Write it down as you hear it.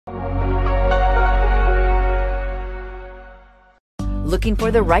Looking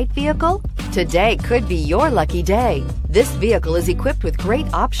for the right vehicle? Today could be your lucky day. This vehicle is equipped with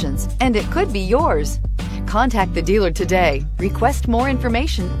great options, and it could be yours. Contact the dealer today, request more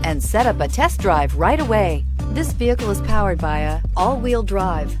information, and set up a test drive right away. This vehicle is powered by a all-wheel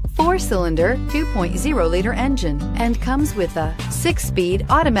drive, 4-cylinder, 2.0-liter engine, and comes with a 6-speed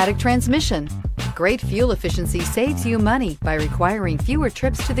automatic transmission. Great fuel efficiency saves you money by requiring fewer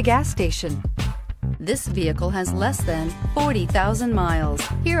trips to the gas station. This vehicle has less than 40,000 miles.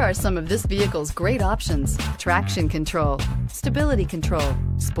 Here are some of this vehicle's great options: traction control, stability control,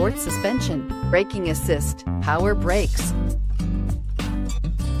 sports suspension, braking assist, power brakes.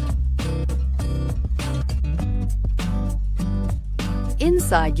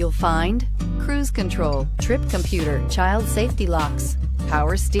 Inside you'll find cruise control, trip computer, child safety locks,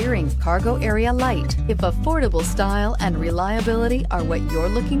 power steering, cargo area light. If affordable style and reliability are what you're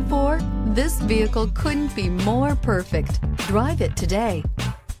looking for, this vehicle couldn't be more perfect. Drive it today.